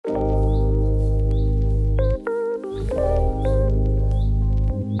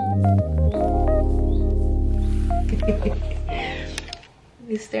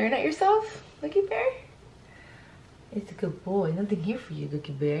You staring at yourself, Lucky Bear? It's a good boy. Nothing here for you,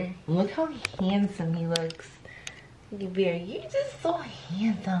 Lucky Bear. Look how handsome he looks. Lucky Bear, you're just so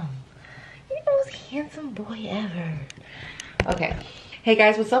handsome. You're the most handsome boy ever. Okay. Hey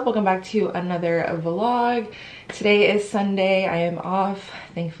guys, what's up? Welcome back to another vlog. Today is Sunday. I am off,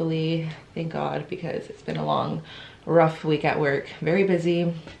 thankfully. Thank God, because it's been a long, rough week at work. Very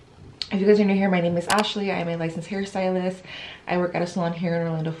busy. If you guys are new here, my name is Ashley. I am a licensed hairstylist. I work at a salon here in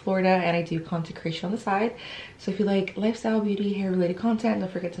Orlando, Florida, and I do content creation on the side. So if you like lifestyle, beauty, hair related content,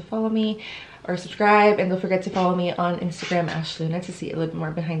 don't forget to follow me or subscribe, and don't forget to follow me on Instagram, Ashhluna, to see a little bit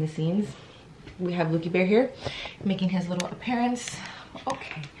more behind the scenes. We have Lucky Bear here making his little appearance.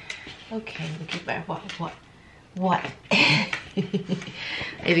 Okay, Lucky Bear, what? I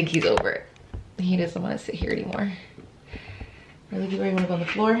think he's over it. He doesn't want to sit here anymore. Lucky Bear, you want to go on the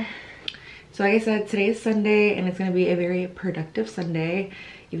floor? So like I said, today is Sunday and it's going to be a very productive Sunday,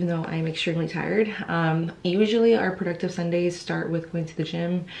 even though I'm extremely tired. Usually our productive Sundays start with going to the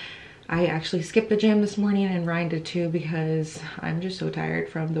gym. I actually skipped the gym this morning, and Ryan did too, because I'm just so tired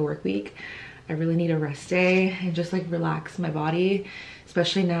from the work week. I really need a rest day and just like relax my body,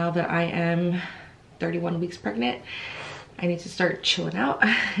 especially now that I am 31 weeks pregnant. I need to start chilling out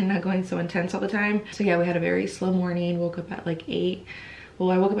and not going so intense all the time. So yeah, we had a very slow morning. Woke up at like 8. Well,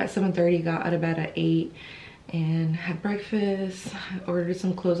 I woke up at 7:30, got out of bed at 8 and had breakfast. Ordered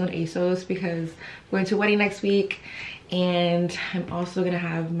some clothes on ASOS because I'm going to a wedding next week, and I'm also gonna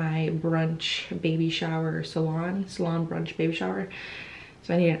have my brunch baby shower, salon brunch baby shower.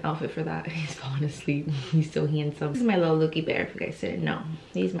 So I need an outfit for that. He's falling asleep. He's so handsome. This is my little Lucky Bear, if you guys didn't know.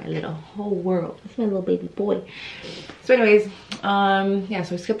 He's my little whole world. He's my little baby boy. So anyways, yeah,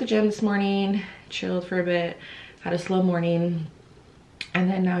 so I skipped the gym this morning, chilled for a bit, had a slow morning, and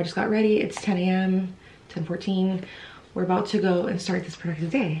then now I just got ready. It's 10 a.m., 10:14. We're about to go and start this productive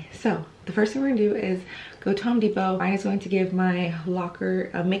day. So the first thing we're gonna do is go to Home Depot. Ryan is going to give my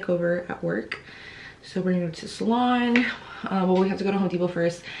locker a makeover at work. So we're gonna go to the salon. Well, we have to go to Home Depot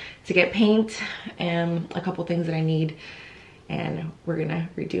first to get paint and a couple things that I need, and we're gonna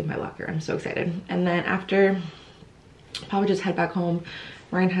redo my locker. I'm so excited. And then after, probably just head back home.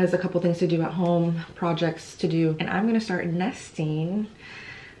 Ryan has a couple things to do at home, projects to do, and I'm gonna start nesting.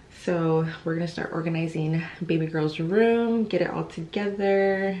 So we're gonna start organizing baby girl's room, get it all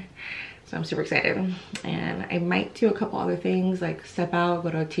together. So I'm super excited. And I might do a couple other things, like step out,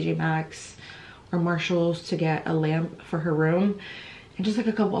 go to TJ Maxx or Marshals to get a lamp for her room, and just like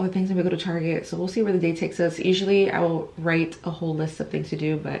a couple other things. Maybe go to Target. So we'll see where the day takes us. Usually I will write a whole list of things to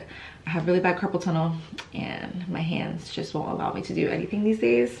do, but I have really bad carpal tunnel and my hands just won't allow me to do anything these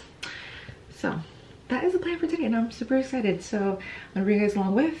days. So that is the plan for today, and I'm super excited. So I'm gonna bring you guys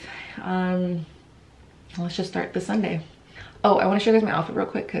along with. Let's just start the Sunday. Oh, I want to show you guys my outfit real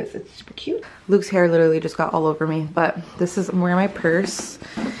quick because it's super cute. Luke's hair literally just got all over me, but this is, I'm wearing my purse,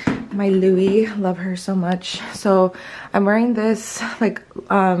 my Louis, love her so much. So I'm wearing this like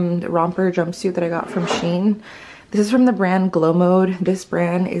romper jumpsuit that I got from Shein. This is from the brand Glow Mode. This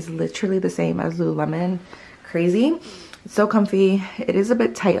brand is literally the same as Lululemon. Crazy. It's so comfy. It is a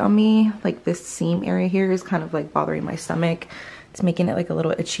bit tight on me. Like this seam area here is kind of like bothering my stomach. It's making it like a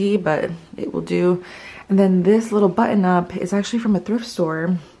little itchy, but it will do. And then this little button up is actually from a thrift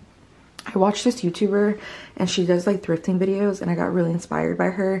store. I watched this YouTuber and she does like thrifting videos, and I got really inspired by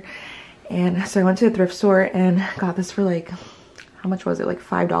her. And so I went to the thrift store and got this for like, how much was it? Like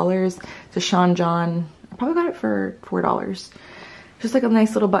 $5. It's a Sean John. I probably got it for $4. Just like a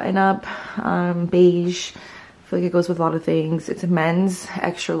nice little button up, beige. I feel like it goes with a lot of things. It's a men's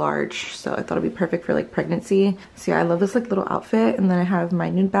extra large, so I thought it'd be perfect for like pregnancy. So yeah, I love this like little outfit. And then I have my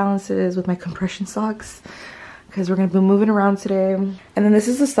New Balances with my compression socks, because we're gonna be moving around today. And then this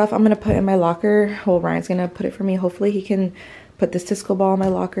is the stuff I'm gonna put in my locker. Well, Ryan's gonna put it for me. Hopefully he can put this disco ball in my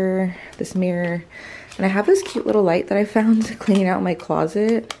locker, this mirror. And I have this cute little light that I found cleaning out my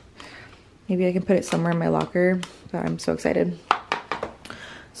closet. Maybe I can put it somewhere in my locker, but I'm so excited.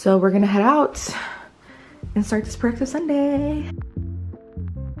 So we're gonna head out and start this productive Sunday.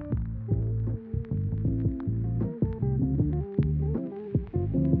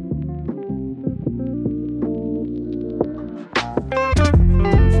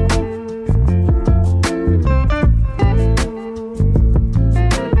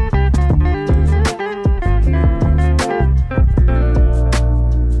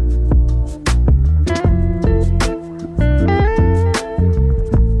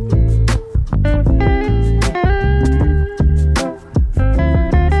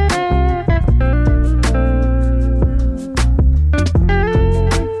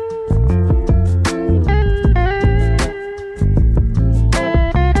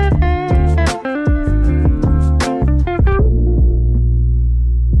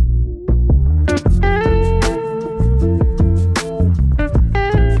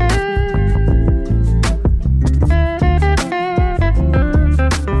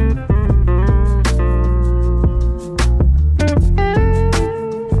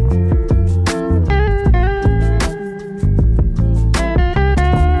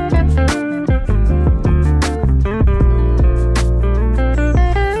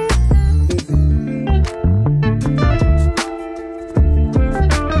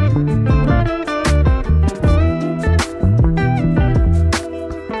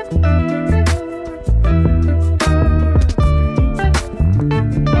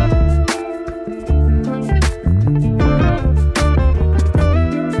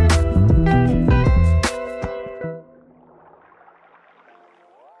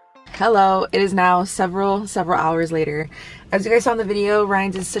 Hello, it is now several hours later. As you guys saw in the video,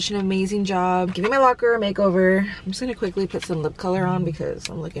 Ryan did such an amazing job giving my locker a makeover. I'm just gonna quickly put some lip color on because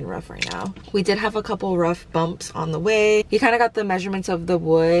I'm looking rough right now. We did have a couple rough bumps on the way. He kind of got the measurements of the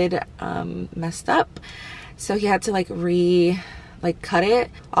wood messed up, so he had to cut it.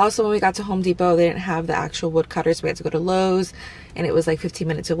 Also, when we got to Home Depot, they didn't have the actual wood cutters, so we had to go to Lowe's, and it was like 15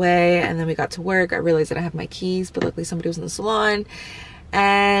 minutes away. And then we got to work. I realized I didn't have my keys, but luckily somebody was in the salon.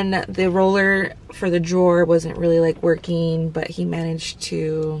 And the roller for the drawer wasn't really like working, but he managed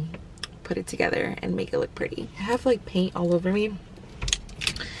to put it together and make it look pretty. I have like paint all over me.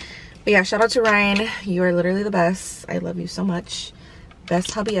 But yeah, shout out to Ryan. You are literally the best. I love you so much.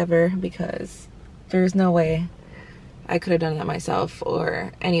 Best hubby ever, because there's no way I could have done that myself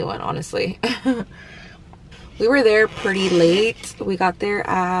or anyone, honestly. We were there pretty late. We got there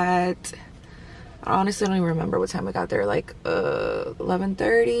at, I honestly don't even remember what time we got there, like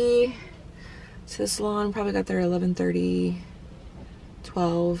 11:30 to the salon. Probably got there 11:30,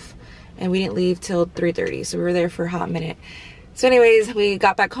 12, and we didn't leave till 3:30, so we were there for a hot minute. So anyways, we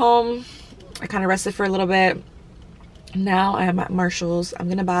got back home. I kind of rested for a little bit. Now I'm at Marshals. I'm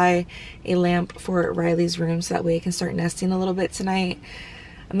gonna buy a lamp for Riley's room so that way I can start nesting a little bit tonight.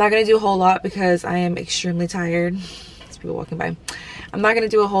 I'm not gonna do a whole lot because I am extremely tired. There's people walking by. I'm not gonna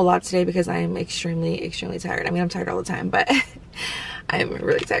do a whole lot today because I am extremely tired. I mean, I'm tired all the time, but I'm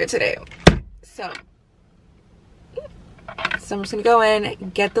really tired today. So I'm just gonna go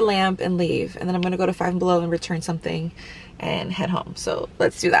in, get the lamp, and leave. And then I'm gonna go to Five Below and return something and head home. So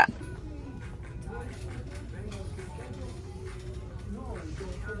let's do that.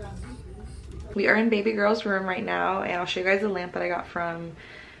 We are in baby girl's room right now, and I'll show you guys the lamp that I got from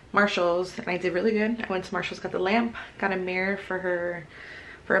Marshals, and I did really good. I went to Marshals, got the lamp, got a mirror for her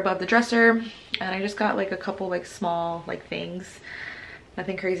for above the dresser, and I just got like a couple like small like things,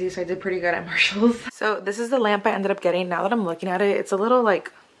 nothing crazy. So I did pretty good at Marshals. So this is the lamp I ended up getting. Now that I'm looking at it, it's a little like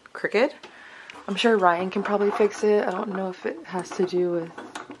crooked. I'm sure Ryan can probably fix it. I don't know if it has to do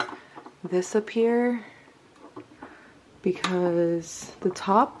with this up here, because the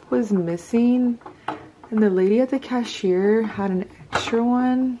top was missing and the lady at the cashier had an extra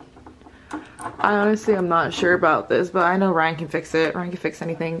one. I honestly am not sure about this, but I know Ryan can fix it. Ryan can fix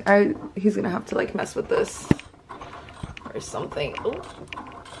anything. He's gonna have to like mess with this or something.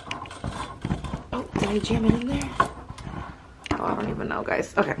 Oh, did I jam it in there? Oh, I don't even know,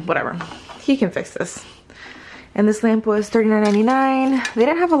 guys. Okay, whatever. He can fix this. And this lamp was $39.99. They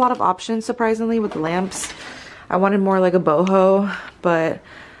didn't have a lot of options, surprisingly, with the lamps. I wanted more like a boho, but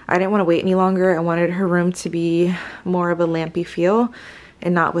I didn't want to wait any longer. I wanted her room to be more of a lampy feel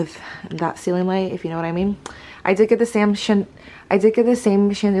and not with that ceiling light, if you know what I mean. I did get the same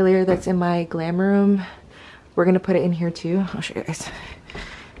chandelier that's in my glam room. We're gonna put it in here too. I'll show you guys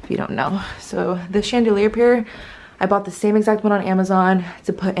if you don't know. So the chandelier pair, I bought the same exact one on Amazon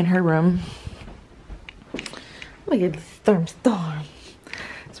to put in her room. Look at the storm.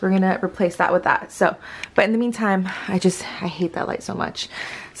 We're gonna replace that with that. So, but in the meantime, I hate that light so much.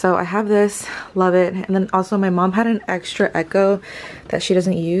 So I have this, love it. And then also my mom had an extra Echo that she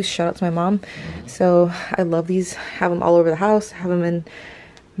doesn't use. Shout out to my mom. So I love these, have them all over the house. Have them in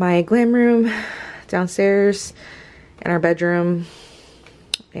my glam room, downstairs, in our bedroom.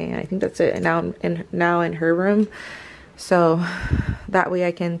 And I think that's it. And now in her room. So that way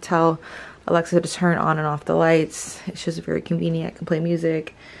I can tell Alexa to turn on and off the lights. It's just very convenient. I can play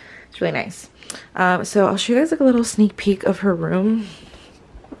music. It's really nice. So I'll show you guys like a little sneak peek of her room.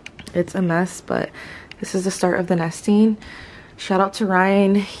 It's a mess, but this is the start of the nesting. Shout out to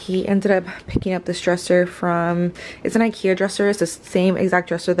Ryan. He ended up picking up this dresser from, it's an IKEA dresser. It's the same exact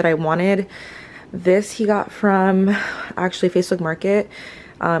dresser that I wanted. This he got from actually Facebook Market.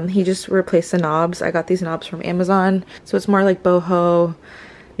 He just replaced the knobs. I got these knobs from Amazon. So it's more like boho,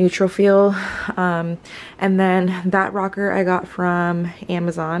 neutral feel. And then that rocker I got from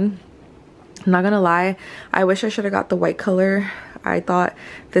Amazon. I'm not gonna lie, I wish I should have got the white color. I thought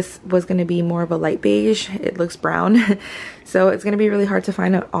this was gonna be more of a light beige. It looks brown. So it's gonna be really hard to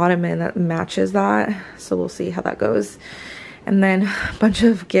find an ottoman that matches that. So we'll see how that goes. And then a bunch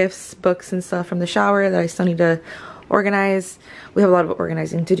of gifts, books and stuff from the shower that I still need to organize. We have a lot of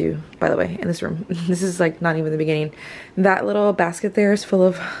organizing to do, by the way, in this room. This is like not even the beginning. That little basket there is full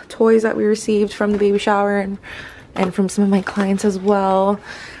of toys that we received from the baby shower and from some of my clients as well.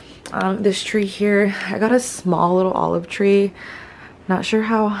 This tree here, I got a small little olive tree. Not sure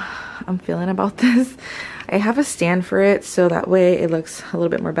how I'm feeling about this. I have a stand for it so that way it looks a little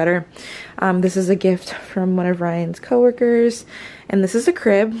bit more better. This is a gift from one of Ryan's coworkers, and this is a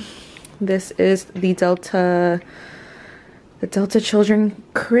crib. This is the Delta the Delta Children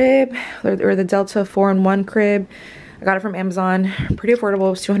crib, or the Delta 4-in-1 crib. I got it from Amazon. Pretty affordable.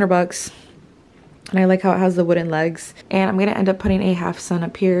 It was 200 bucks. And I like how it has the wooden legs. And I'm gonna end up putting a half sun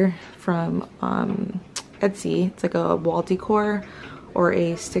up here from Etsy. It's like a wall decor or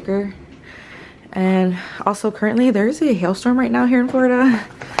a sticker. And also currently there's a hailstorm right now here in Florida.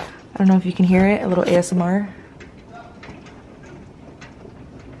 I don't know if you can hear it. A little ASMR.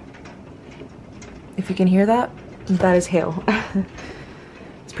 If you can hear that, that is hail.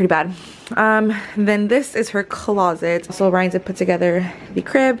 It's pretty bad. Then this is her closet. So Ryan did put together the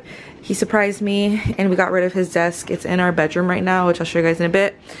crib. He surprised me and we got rid of his desk. It's in our bedroom right now, which I'll show you guys in a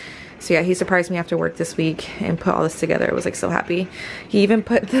bit. So yeah, he surprised me after work this week and put all this together. I was like so happy. He even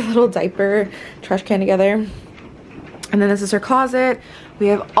put the little diaper trash can together. And then this is her closet. We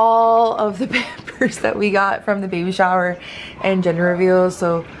have all of the pampers that we got from the baby shower and gender reveals.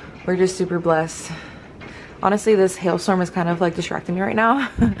 So we're just super blessed. Honestly, this hailstorm is kind of like distracting me right now.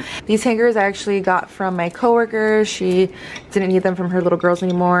 These hangers I actually got from my coworker. She didn't need them from her little girls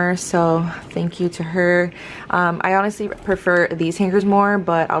anymore, so thank you to her. I honestly prefer these hangers more,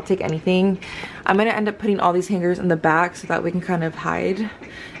 but I'll take anything. I'm gonna end up putting all these hangers in the back so that we can kind of hide,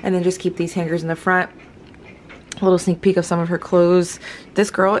 and then just keep these hangers in the front. A little sneak peek of some of her clothes. This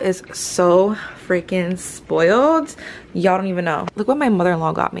girl is so freaking spoiled. Y'all don't even know. Look what my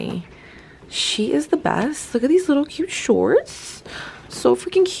mother-in-law got me. She is the best. Look at these little cute shorts. So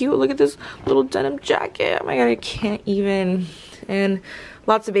freaking cute. Look at this little denim jacket. Oh my god, I can't even. And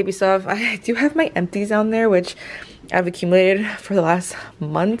lots of baby stuff. I do have my empties down there, which I've accumulated for the last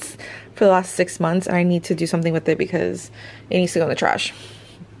months, for the last 6 months, and I need to do something with it because it needs to go in the trash.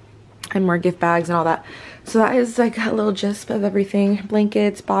 And more gift bags and all that. So that is like a little gist of everything.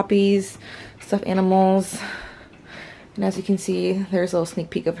 Blankets, boppies, stuffed animals. And as you can see, there's a little sneak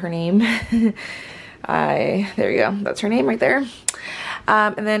peek of her name. There you go. That's her name right there.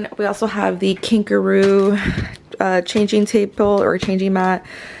 And then we also have the Kinkaroo changing table or changing mat.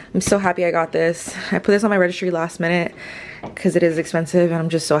 I'm so happy I got this. I put this on my registry last minute because it is expensive, and I'm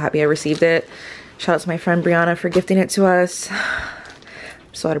just so happy I received it. Shout out to my friend Brianna for gifting it to us. I'm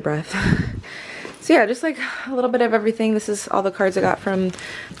so out of breath. So yeah, just like a little bit of everything. This is all the cards I got from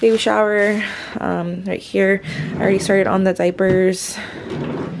baby shower. Right here, I already started on the diapers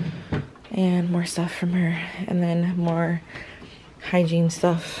and more stuff from her, and then more hygiene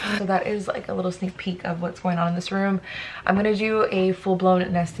stuff. So that is like a little sneak peek of what's going on in this room. I'm gonna do a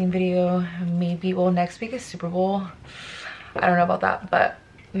full-blown nesting video. Maybe, well, next week is Super Bowl. I don't know about that, but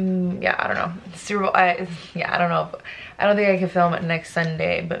yeah, I don't know. Super Bowl, yeah, I don't know. I don't think I can film it next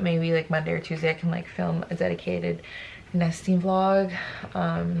Sunday, but maybe like Monday or Tuesday I can like film a dedicated nesting vlog.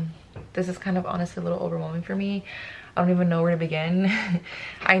 This is kind of honestly a little overwhelming for me. I don't even know where to begin.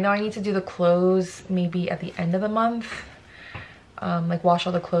 I know I need to do the clothes maybe at the end of the month. Like wash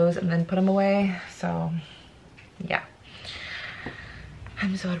all the clothes and then put them away. So yeah,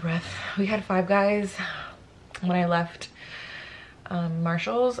 I'm so out of breath. We had Five Guys when I left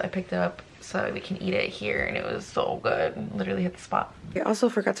Marshals. I picked it up so we can eat it here, and it was so good. Literally hit the spot. I also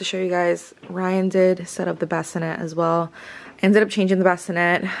forgot to show you guys, Ryan did set up the bassinet as well. I ended up changing the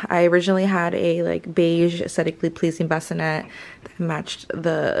bassinet. I originally had a like beige, aesthetically pleasing bassinet that matched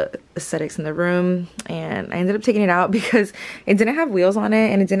the aesthetics in the room, and I ended up taking it out because it didn't have wheels on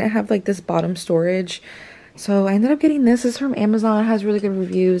it and it didn't have like this bottom storage. So I ended up getting this. This is from Amazon. It has really good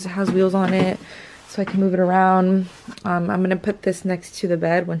reviews. It has wheels on it, so I can move it around. I'm gonna put this next to the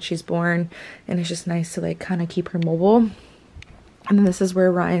bed when she's born, and it's just nice to like kind of keep her mobile. And then this is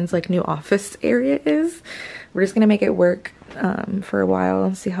where Ryan's like new office area is. We're just gonna make it work for a while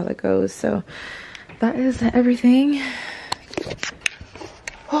and see how that goes. So that is everything.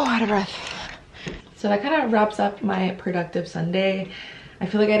 Oh, out of breath. So that kind of wraps up my productive Sunday. I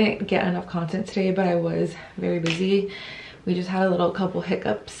feel like I didn't get enough content today, but I was very busy. We just had a little couple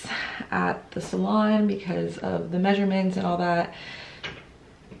hiccups at the salon because of the measurements and all that.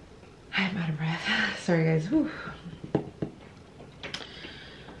 I'm out of breath. Sorry guys. Whew.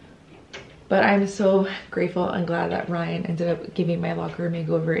 But I'm so grateful and glad that Ryan ended up giving my locker a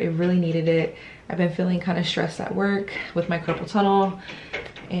makeover. It really needed it. I've been feeling kind of stressed at work with my carpal tunnel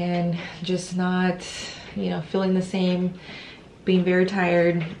and just not, you know, feeling the same, being very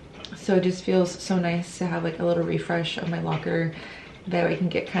tired. So it just feels so nice to have like a little refresh of my locker. That way I can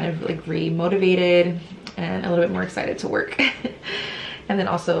get kind of like re-motivated and a little bit more excited to work. And then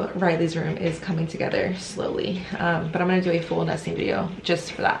also Riley's room is coming together slowly. But I'm gonna do a full nesting video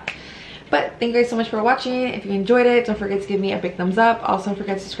just for that. But thank you guys so much for watching. If you enjoyed it, don't forget to give me a big thumbs up. Also don't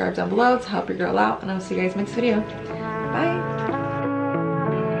forget to subscribe down below to help your girl out. And I'll see you guys next video. Bye.